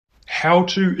how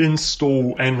to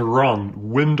install and run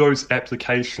Windows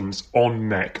applications on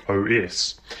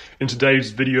macOS. In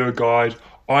today's video guide,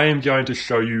 I am going to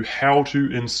show you how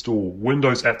to install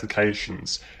Windows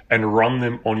applications and run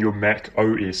them on your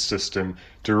macOS system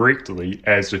directly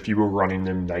as if you were running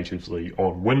them natively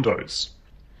on Windows.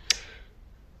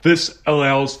 This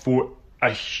allows for a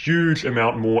huge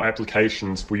amount more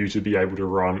applications for you to be able to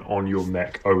run on your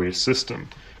macOS system.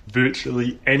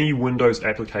 Virtually any Windows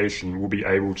application will be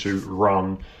able to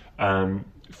run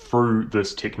through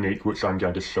this technique, which I'm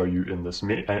going to show you in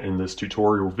this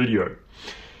tutorial video.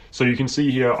 So you can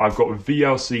see here I've got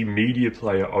VLC Media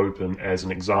Player open as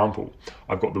an example.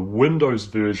 I've got the Windows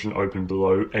version open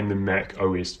below and the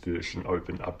macOS version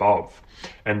open above.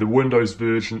 And the Windows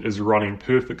version is running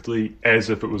perfectly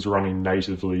as if it was running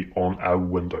natively on a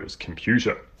Windows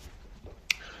computer.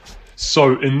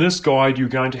 So in this guide, you're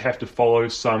going to have to follow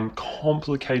some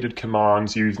complicated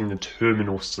commands using the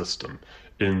terminal system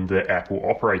in the Apple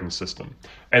operating system.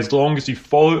 As long as you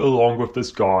follow along with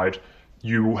this guide,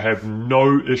 you will have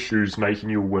no issues making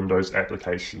your Windows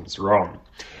applications run.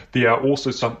 There are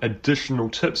also some additional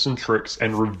tips and tricks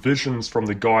and revisions from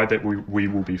the guide that we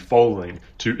will be following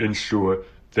to ensure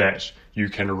that you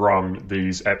can run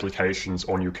these applications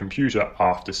on your computer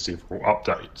after several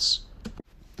updates.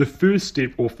 The first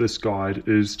step of this guide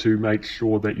is to make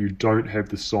sure that you don't have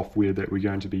the software that we're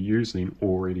going to be using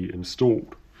already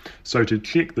installed. So to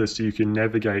check this, you can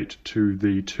navigate to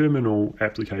the terminal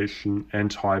application and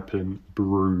type in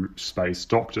brew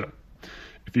doctor.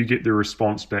 If you get the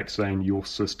response back saying your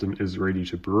system is ready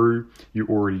to brew, you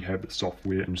already have the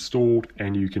software installed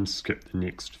and you can skip the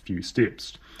next few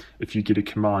steps. If you get a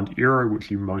command error,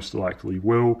 which you most likely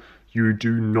will, you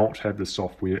do not have the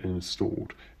software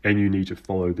installed and you need to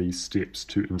follow these steps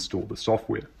to install the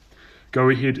software. Go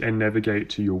ahead and navigate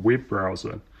to your web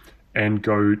browser and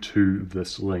go to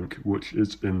this link, which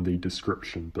is in the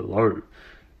description below.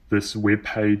 This web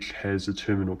page has the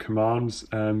terminal commands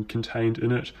contained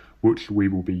in it, which we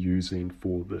will be using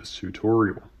for this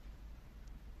tutorial.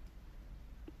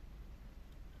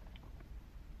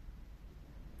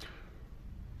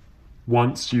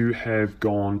 Once you have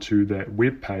gone to that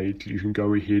web page, you can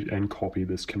go ahead and copy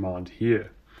this command here.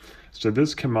 So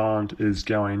this command is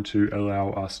going to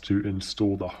allow us to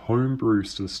install the Homebrew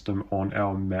system on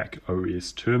our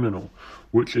macOS terminal,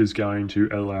 which is going to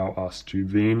allow us to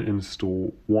then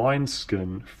install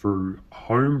Wineskin through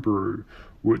Homebrew,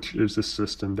 which is the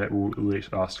system that will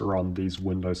let us run these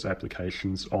Windows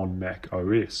applications on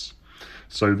macOS.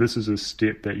 So this is a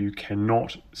step that you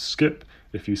cannot skip.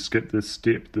 If you skip this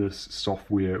step, this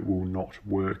software will not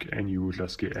work and you will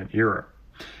just get an error.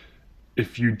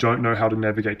 If you don't know how to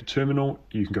navigate to terminal,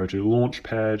 you can go to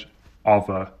Launchpad,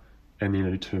 Other, and then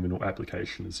a terminal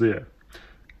application is there.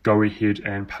 Go ahead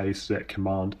and paste that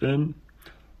command in.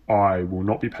 I will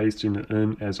not be pasting it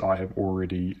in as I have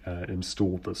already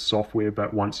installed the software,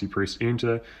 but once you press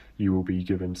enter, you will be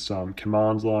given some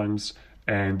command lines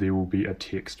and there will be a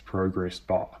text progress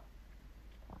bar.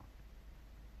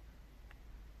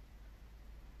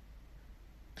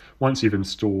 Once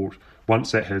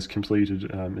that has completed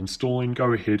installing,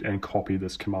 go ahead and copy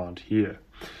this command here.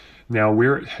 Now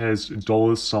where it has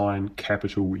 $user,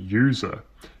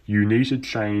 you need to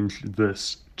change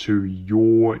this to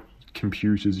your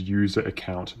computer's user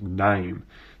account name.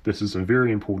 This is a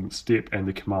very important step and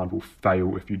the command will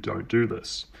fail if you don't do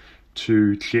this.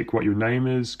 To check what your name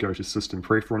is, go to System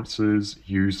Preferences,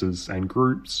 Users and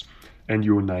Groups, and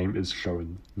your name is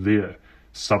shown there.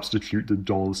 Substitute the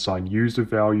 $user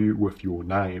value with your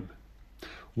name.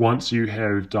 Once you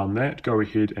have done that, go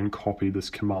ahead and copy this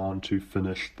command to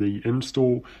finish the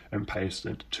install and paste it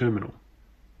into terminal.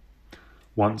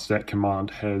 Once that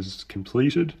command has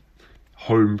completed,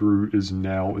 Homebrew is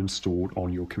now installed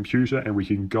on your computer and we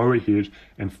can go ahead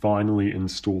and finally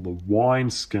install the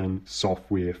Wineskin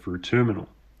software through terminal.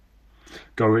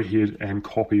 Go ahead and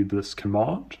copy this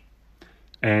command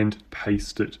and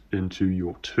paste it into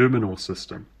your terminal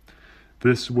system.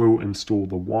 This will install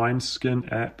the Wineskin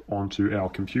app onto our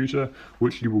computer,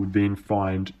 which you will then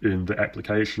find in the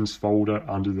applications folder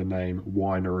under the name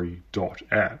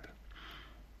winery.app.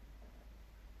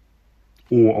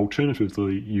 Or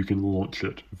alternatively, you can launch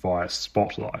it via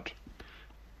Spotlight.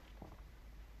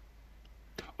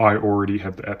 I already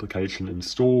have the application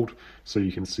installed, so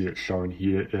you can see it shown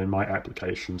here in my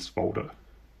applications folder.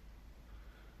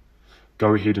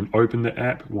 Go ahead and open the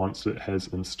app once it has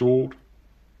installed.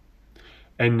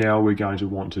 And now we're going to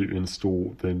want to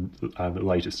install the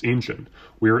latest engine.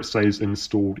 Where it says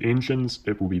installed engines,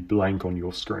 it will be blank on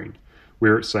your screen.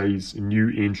 Where it says new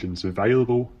engines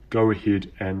available, go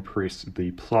ahead and press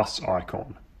the plus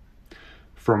icon.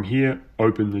 From here,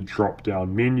 open the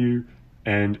drop-down menu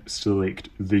and select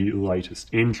the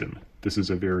latest engine. This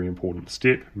is a very important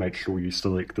step. Make sure you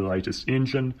select the latest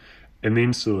engine and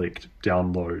then select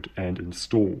download and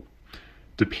install.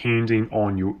 Depending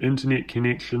on your internet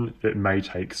connection, it may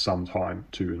take some time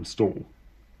to install.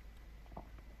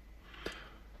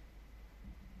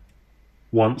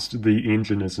 Once the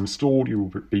engine is installed, you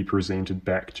will be presented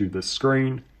back to the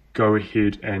screen. Go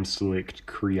ahead and select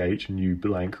Create New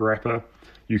Blank Wrapper.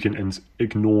 You can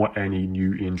ignore any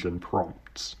new engine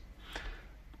prompts.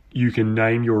 You can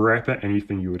name your wrapper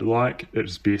anything you would like.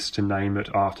 It's best to name it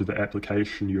after the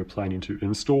application you are planning to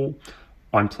install.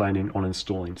 I'm planning on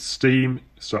installing Steam,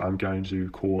 so I'm going to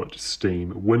call it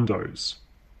Steam Windows.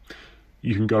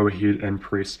 You can go ahead and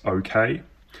press OK.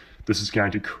 This is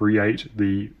going to create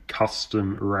the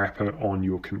custom wrapper on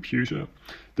your computer.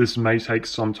 This may take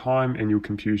some time and your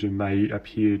computer may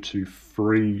appear to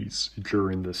freeze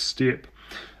during this step.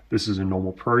 This is a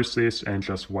normal process and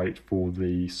just wait for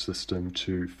the system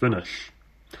to finish.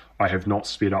 I have not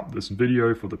sped up this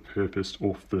video for the purpose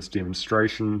of this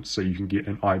demonstration, so you can get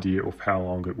an idea of how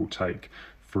long it will take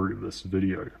through this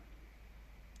video.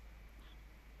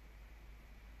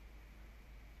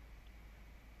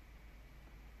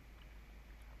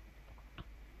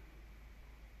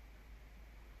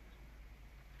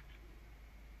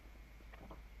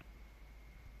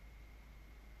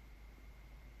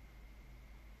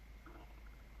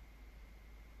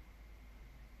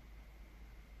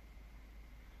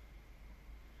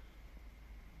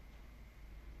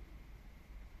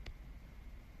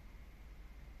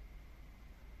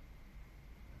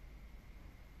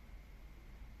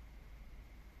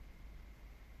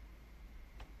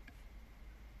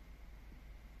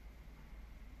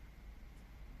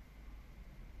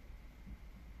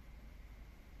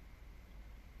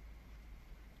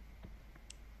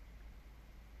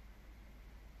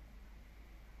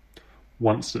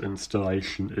 Once the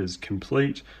installation is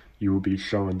complete, you will be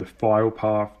shown the file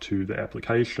path to the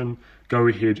application. Go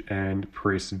ahead and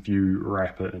press View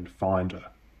Wrapper in Finder.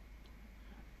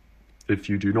 If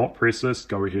you do not press this,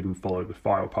 go ahead and follow the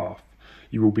file path.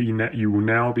 You will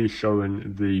now be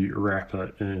shown the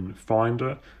wrapper in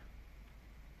Finder.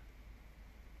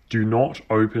 Do not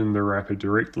open the wrapper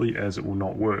directly as it will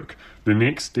not work. The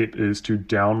next step is to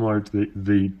download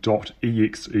the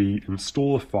 .exe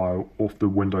installer file of the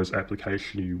Windows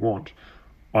application you want.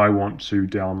 I want to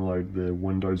download the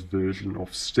Windows version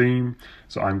of Steam,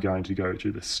 so I'm going to go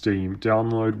to the Steam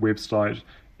download website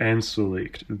and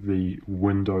select the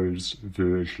Windows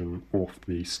version of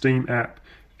the Steam app,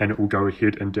 and it will go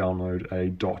ahead and download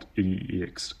a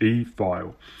 .exe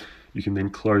file. You can then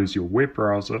close your web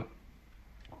browser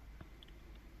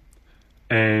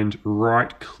and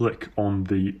right-click on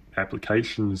the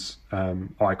applications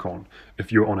icon. If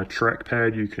you're on a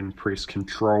trackpad, you can press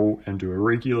Control and do a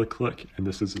regular click, and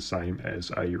this is the same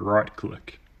as a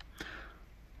right-click.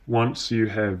 Once you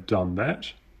have done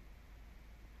that,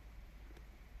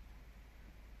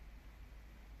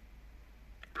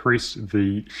 press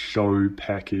the Show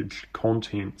Package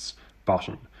Contents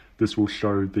button. This will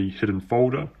show the hidden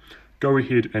folder. Go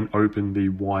ahead and open the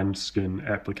Wineskin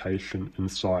application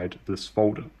inside this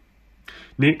folder.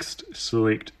 Next,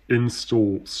 select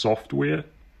Install Software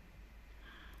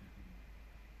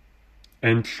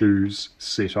and choose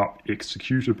Setup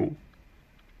Executable.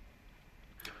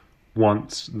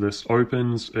 Once this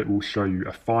opens, it will show you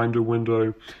a Finder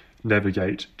window.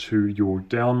 Navigate to your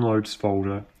Downloads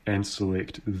folder and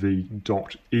select the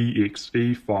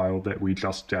 .exe file that we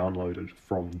just downloaded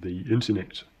from the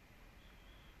internet.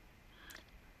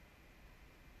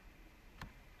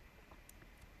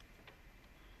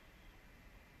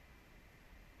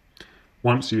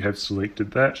 Once you have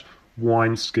selected that,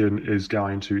 Wineskin is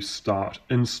going to start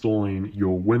installing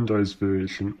your Windows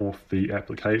version of the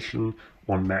application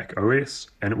on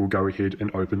macOS, and it will go ahead and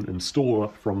open the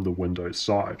installer from the Windows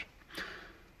side.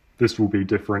 This will be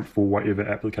different for whatever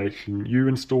application you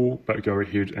install, but go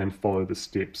ahead and follow the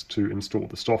steps to install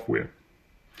the software.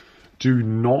 Do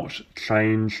not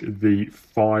change the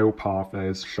file path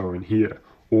as shown here.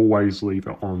 Always leave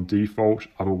it on default,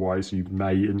 otherwise you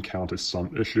may encounter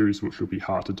some issues which will be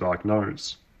hard to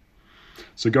diagnose.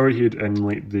 So go ahead and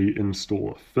let the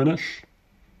installer finish.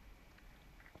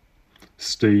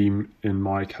 Steam, in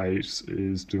my case,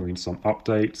 is doing some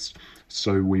updates,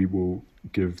 so we will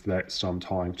give that some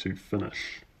time to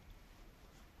finish.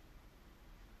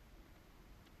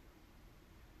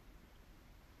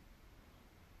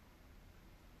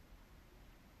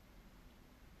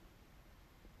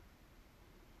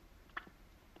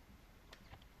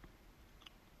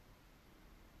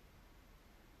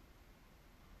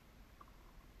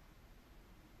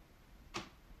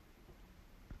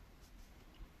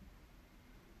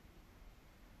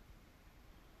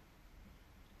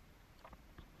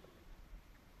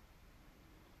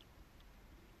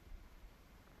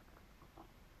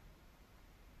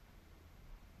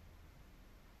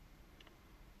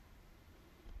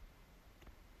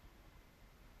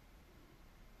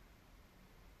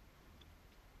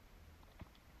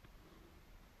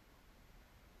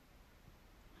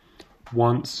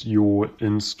 Once your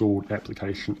installed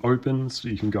application opens,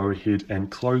 you can go ahead and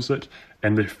close it,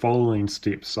 and the following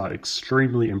steps are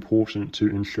extremely important to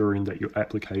ensuring that your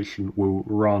application will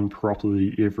run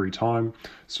properly every time,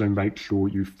 so make sure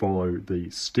you follow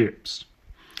these steps.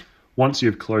 Once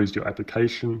you've closed your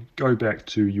application, go back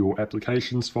to your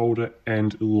applications folder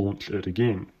and launch it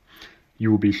again.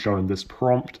 You will be shown this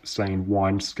prompt saying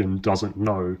Wineskin doesn't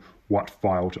know what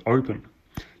file to open.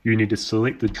 You need to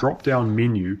select the drop-down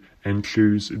menu and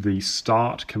choose the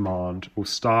start command or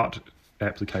start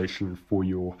application for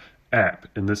your app.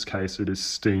 In this case, it is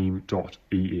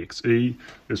steam.exe.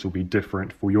 This will be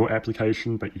different for your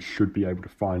application, but you should be able to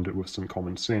find it with some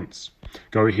common sense.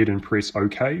 Go ahead and press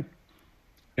OK,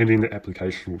 and then the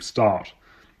application will start.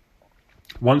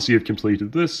 Once you have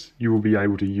completed this, you will be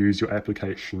able to use your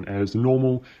application as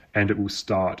normal, and it will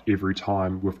start every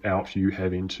time without you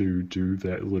having to do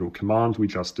that little command we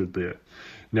just did there.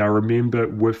 Now remember,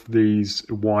 with these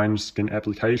Wineskin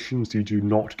applications, you do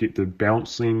not get the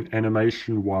bouncing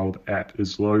animation while the app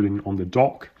is loading on the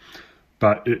dock,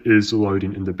 but it is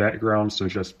loading in the background, so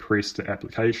just press the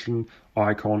application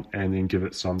icon and then give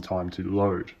it some time to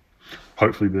load.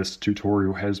 Hopefully this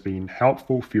tutorial has been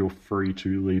helpful. Feel free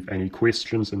to leave any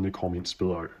questions in the comments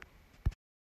below.